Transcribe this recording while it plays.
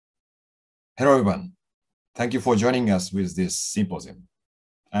Hello, everyone. Thank you for joining us with this symposium.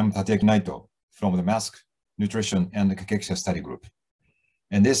 I'm Tateki Naito from the Mask, Nutrition, and Cachexia Study Group.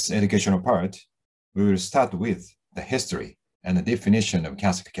 In this educational part, we will start with the history and the definition of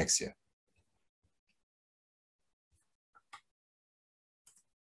cancer cachexia.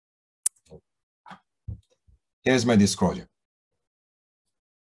 Here's my disclosure.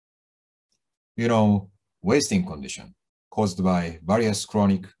 Wasting condition caused by various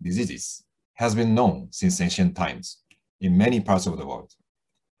chronic diseases has been known since ancient times in many parts of the world.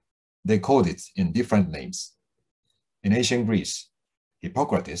 They called it in different names. In ancient Greece,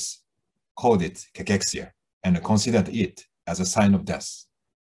 Hippocrates called it cachexia and considered it as a sign of death.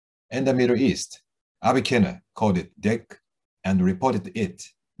 In the Middle East, Avicenna called it dec and reported it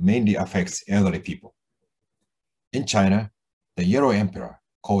mainly affects elderly people. In China, the Yellow Emperor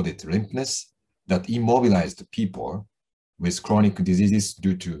called it limpness that immobilized people with chronic diseases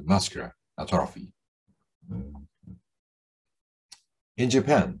due to muscular atrophy. In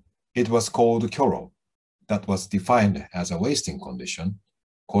Japan, it was called kyoro, that was defined as a wasting condition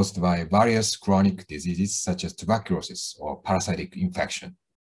caused by various chronic diseases such as tuberculosis or parasitic infection.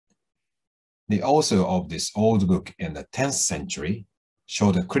 The author of this old book in the 10th century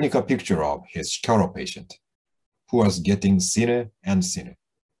showed a clinical picture of his kyoro patient, who was getting thinner and thinner,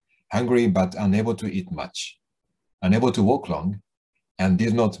 hungry but unable to eat much, unable to walk long, and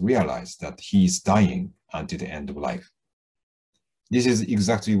did not realize that he is dying until the end of life. This is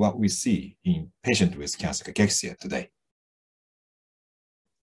exactly what we see in patients with cancer cachexia today.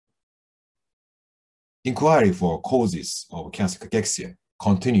 Inquiry for causes of cancer cachexia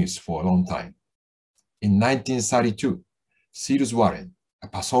continues for a long time. In 1932, Sears Warren, a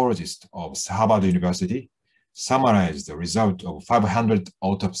pathologist of Harvard University, summarized the result of 500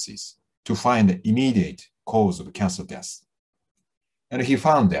 autopsies to find the immediate cause of cancer death. And he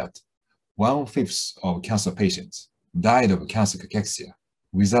found that 1/5 of cancer patients died of cancer cachexia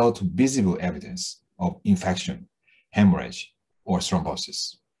without visible evidence of infection, hemorrhage, or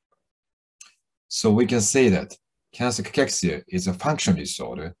thrombosis. So we can say that cancer cachexia is a functional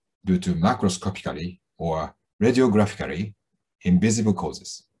disorder due to macroscopically or radiographically invisible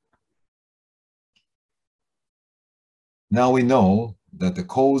causes. Now we know that the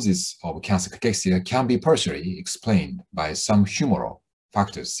causes of cancer cachexia can be partially explained by some humoral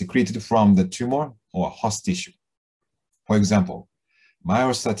factors secreted from the tumor or host tissue. For example,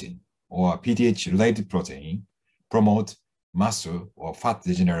 myostatin or PTH-related protein promote muscle or fat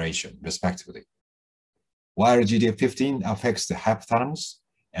degeneration, respectively, while GDF15 affects the hypothalamus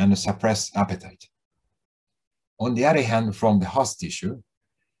and suppresses appetite. On the other hand, from the host tissue,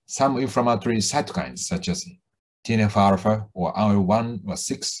 some inflammatory cytokines such as TNF-alpha or IL-1 or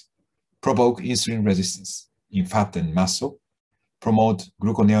 6 provoke insulin resistance in fat and muscle, promote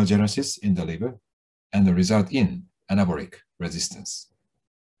gluconeogenesis in the liver, and result in anabolic resistance.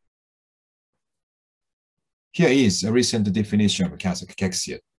 Here is a recent definition of cancer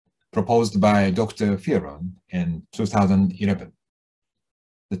cachexia proposed by Dr. Fioron in 2011.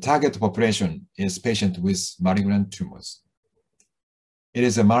 The target population is patients with malignant tumors. It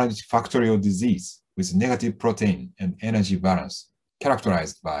is a multifactorial disease with negative protein and energy balance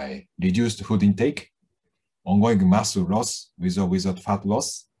characterized by reduced food intake, ongoing muscle loss with or without fat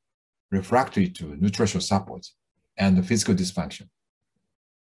loss, refractory to nutritional support, and physical dysfunction.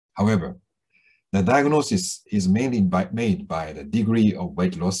 However, the diagnosis is mainly made by the degree of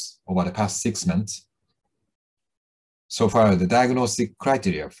weight loss over the past 6 months. So far, the diagnostic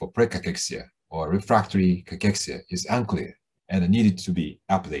criteria for pre-cachexia or refractory cachexia is unclear and needed to be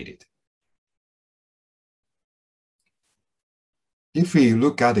updated. If we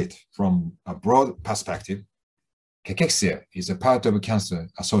look at it from a broad perspective, cachexia is a part of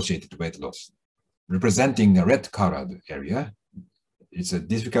cancer-associated weight loss, representing a red-colored area. It's a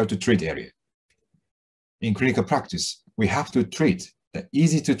difficult-to-treat area. In clinical practice, we have to treat the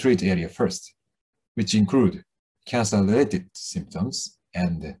easy-to-treat area first, which include cancer-related symptoms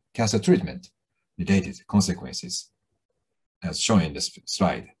and cancer treatment-related consequences, as shown in this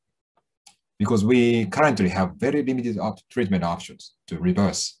slide. Because we currently have very limited treatment options to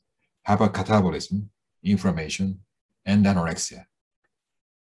reverse hypercatabolism, inflammation, and anorexia.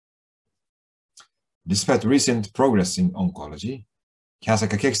 Despite recent progress in oncology, cancer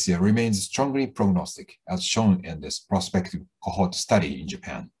cachexia remains strongly prognostic, as shown in this prospective cohort study in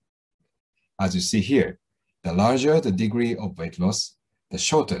Japan. As you see here, the larger the degree of weight loss, the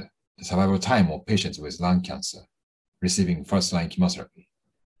shorter the survival time of patients with lung cancer receiving first-line chemotherapy.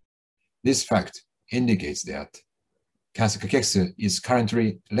 This fact indicates that cancer cachexia is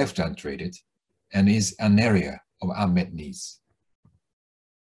currently left untreated and is an area of unmet needs.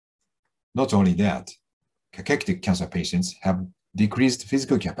 Not only that, cachectic cancer patients have decreased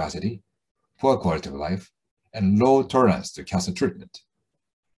physical capacity, poor quality of life, and low tolerance to cancer treatment.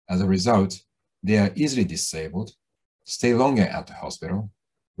 As a result, they are easily disabled, stay longer at the hospital,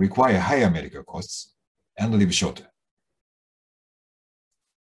 require higher medical costs, and live shorter.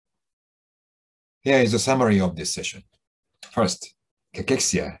 Here is a summary of this session. First,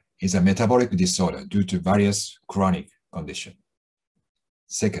 cachexia is a metabolic disorder due to various chronic conditions.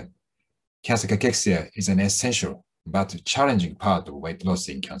 Second, cancer cachexia is an essential but challenging part of weight loss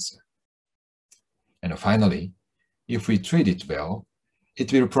in cancer. And finally, if we treat it well,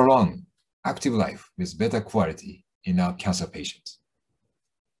 it will prolong active life with better quality in our cancer patients.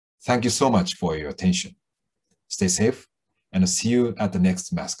 Thank you so much for your attention. Stay safe and see you at the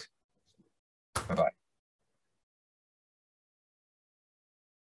next mask. Bye-bye.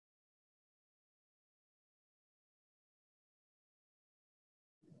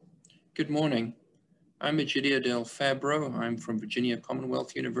 Good morning. I'm Egidio Del Fabro. I'm from Virginia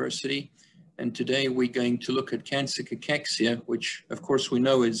Commonwealth University. And today we're going to look at cancer cachexia, which of course we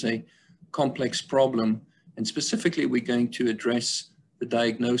know is a complex problem. And specifically, we're going to address the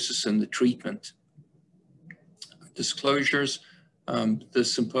diagnosis and the treatment. Disclosures,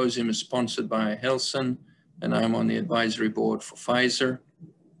 this symposium is sponsored by Helsin, and I'm on the advisory board for Pfizer.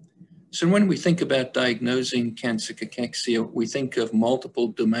 So when we think about diagnosing cancer cachexia, we think of multiple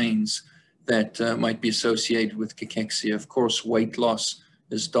domains that might be associated with cachexia. Of course, weight loss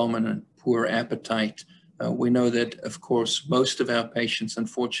is dominant, poor appetite. We know that, of course, most of our patients,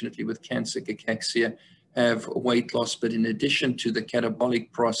 unfortunately, with cancer cachexia have weight loss, but in addition to the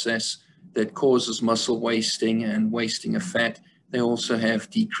catabolic process that causes muscle wasting and wasting of fat, they also have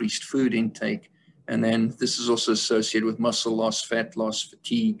decreased food intake. And then this is also associated with muscle loss, fat loss,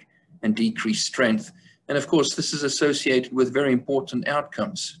 fatigue, and decreased strength. And of course, this is associated with very important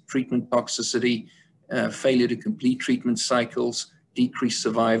outcomes: treatment toxicity, failure to complete treatment cycles, decreased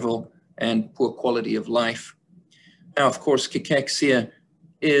survival, and poor quality of life. Now, of course, cachexia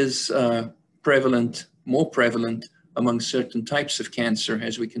is more prevalent among certain types of cancer,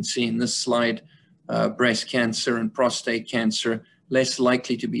 as we can see in this slide. Breast cancer and prostate cancer, less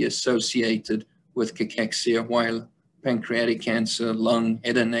likely to be associated with cachexia, while pancreatic cancer, lung,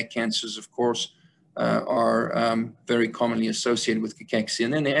 head and neck cancers, of course, are very commonly associated with cachexia.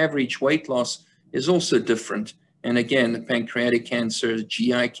 And then the average weight loss is also different. And again, the pancreatic cancers,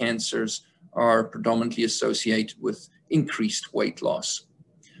 GI cancers are predominantly associated with increased weight loss.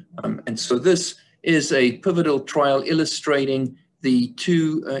 And so this is a pivotal trial illustrating the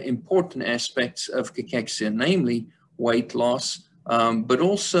two important aspects of cachexia, namely weight loss, but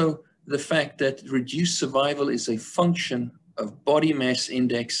also the fact that reduced survival is a function of body mass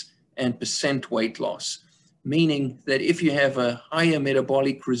index and percent weight loss, meaning that if you have a higher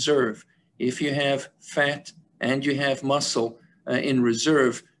metabolic reserve, if you have fat and you have muscle in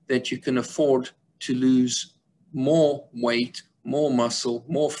reserve, that you can afford to lose more weight, more muscle,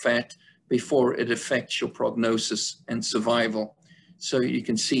 more fat before it affects your prognosis and survival. So you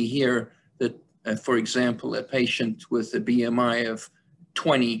can see here that, for example, a patient with a BMI of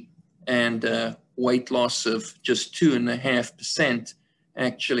 20 and weight loss of just 2.5%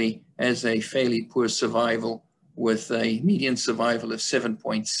 actually has a fairly poor survival with a median survival of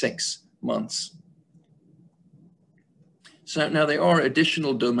 7.6 months. So now there are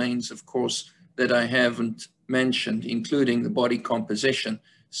additional domains, of course, that I haven't mentioned, including the body composition.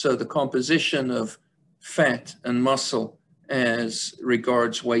 So the composition of fat and muscle as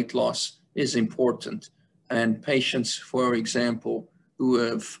regards weight loss is important. And patients, for example, who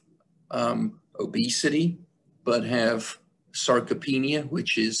have obesity, but have sarcopenia,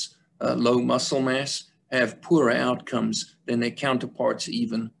 which is low muscle mass, have poorer outcomes than their counterparts,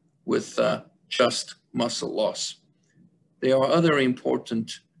 even with just muscle loss. There are other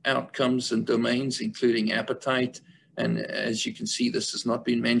important outcomes and domains, including appetite. And as you can see, this has not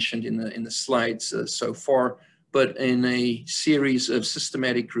been mentioned in the slides so far, but in a series of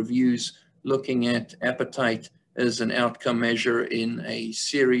systematic reviews looking at appetite as an outcome measure in a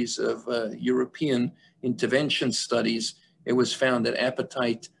series of European intervention studies, it was found that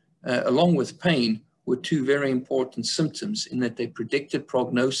appetite, along with pain, were two very important symptoms in that they predicted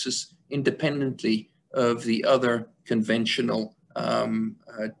prognosis independently of the other conventional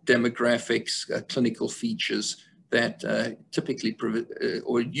demographics, clinical features that typically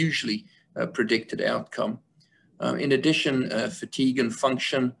or usually predicted outcome. In addition, fatigue and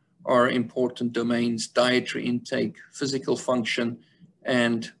function are important domains: dietary intake, physical function,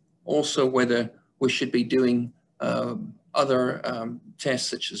 and also whether we should be doing other tests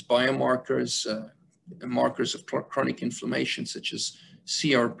such as biomarkers, markers of chronic inflammation such as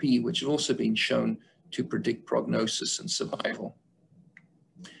CRP, which have also been shown to predict prognosis and survival.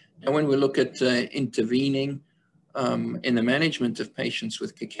 Now, when we look at intervening in the management of patients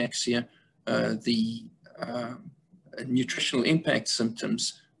with cachexia, the nutritional impact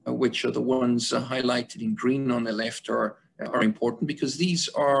symptoms, which are the ones highlighted in green on the left, are important because these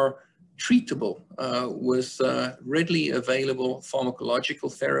are treatable with readily available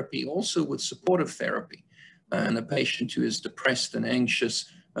pharmacological therapy, also with supportive therapy. And a patient who is depressed and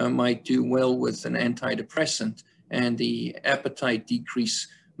anxious might do well with an antidepressant, and the appetite decrease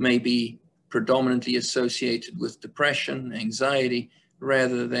may be predominantly associated with depression, anxiety,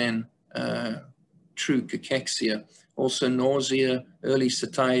 rather than true cachexia. Also nausea, early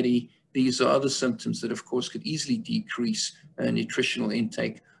satiety, these are other symptoms that of course could easily decrease nutritional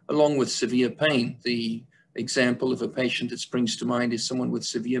intake, along with severe pain. The example of a patient that springs to mind is someone with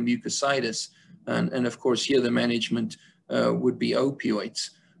severe mucositis. And of course here the management would be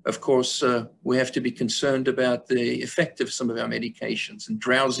opioids. Of course, we have to be concerned about the effect of some of our medications, and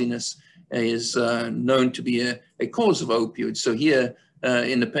drowsiness is known to be a cause of opioids. So here,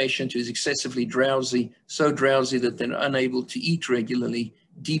 in the patient who is excessively drowsy, so drowsy that they're unable to eat regularly,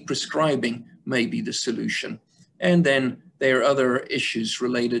 deprescribing may be the solution. And then there are other issues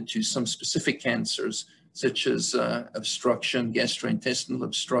related to some specific cancers, such as obstruction, gastrointestinal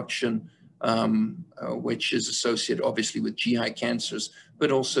obstruction, which is associated obviously with GI cancers,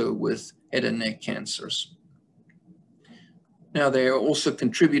 but also with head and neck cancers. Now, there are also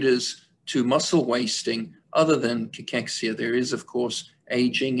contributors to muscle wasting other than cachexia. There is, of course,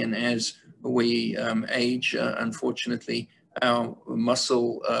 aging, and as we age, unfortunately, our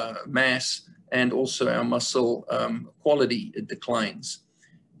muscle mass and also our muscle quality declines.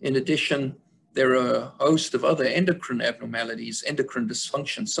 In addition, there are a host of other endocrine abnormalities, endocrine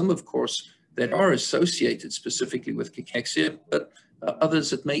dysfunction, some, of course, that are associated specifically with cachexia, but others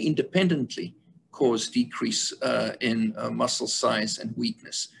that may independently cause decrease in muscle size and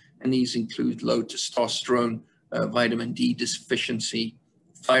weakness. And these include low testosterone, vitamin D deficiency,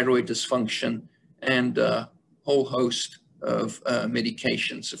 thyroid dysfunction, and a whole host of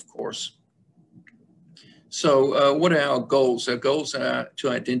medications, of course. So what are our goals? Our goals are to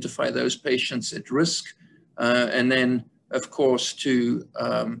identify those patients at risk, and then, of course, to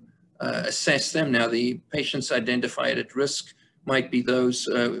assess them. Now, the patients identified at risk might be those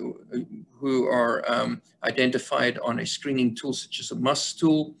who are identified on a screening tool such as a MUST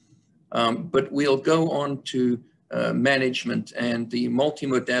tool, but we'll go on to management and the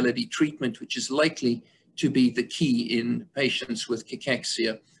multimodality treatment, which is likely to be the key in patients with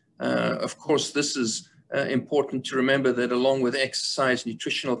cachexia. Of course, this is important to remember that along with exercise,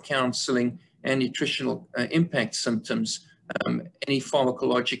 nutritional counseling, and nutritional impact symptoms, any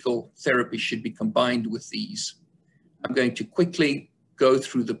pharmacological therapy should be combined with these. I'm going to quickly go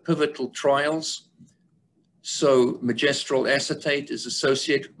through the pivotal trials. So magistral acetate is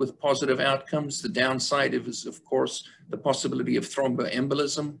associated with positive outcomes. The downside is, of course, the possibility of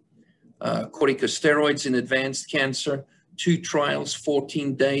thromboembolism. Corticosteroids in advanced cancer, 2 trials,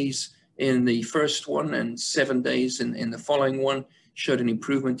 14 days in the first one and 7 days in the following one, showed an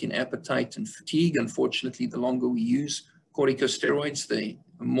improvement in appetite and fatigue. Unfortunately, the longer we use corticosteroids, the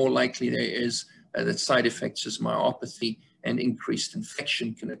more likely there is that side effects as myopathy and increased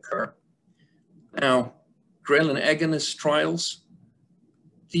infection can occur. Now, ghrelin agonist trials,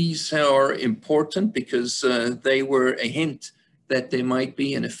 these are important because they were a hint that there might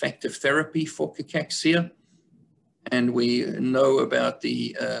be an effective therapy for cachexia. And we know about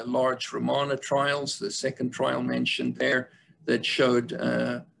the large Romana trials, the second trial mentioned there, that showed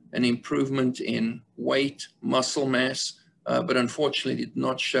an improvement in weight, muscle mass, but unfortunately did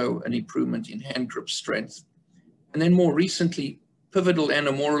not show an improvement in hand grip strength. And then more recently, pivotal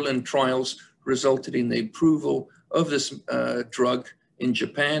anomorelin trials resulted in the approval of this drug in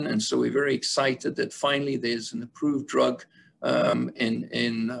Japan. And so we're very excited that finally there's an approved drug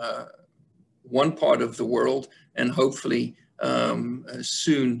in one part of the world, and hopefully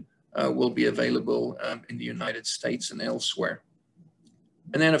soon will be available in the United States and elsewhere.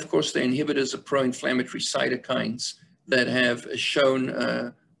 And then, of course, the inhibitors of pro-inflammatory cytokines that have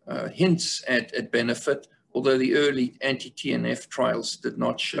shown hints at benefit, although the early anti-TNF trials did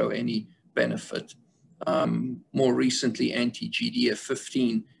not show any benefit. More recently,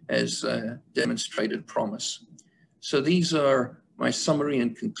 anti-GDF15 has demonstrated promise. So these are my summary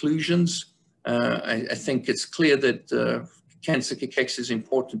and conclusions. I think it's clear that cancer cachexia is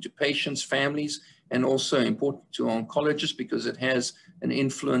important to patients, families, and also important to oncologists because it has an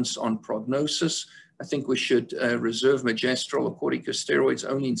influence on prognosis. I think we should reserve magistral or corticosteroids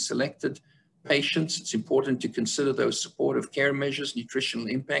only in selected patients, it's important to consider those supportive care measures, nutritional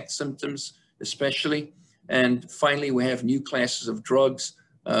impact symptoms especially. And finally, we have new classes of drugs,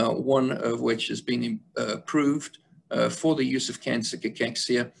 one of which has been approved for the use of cancer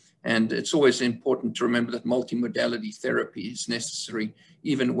cachexia. And it's always important to remember that multimodality therapy is necessary,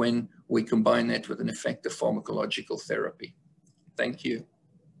 even when we combine that with an effective pharmacological therapy. Thank you.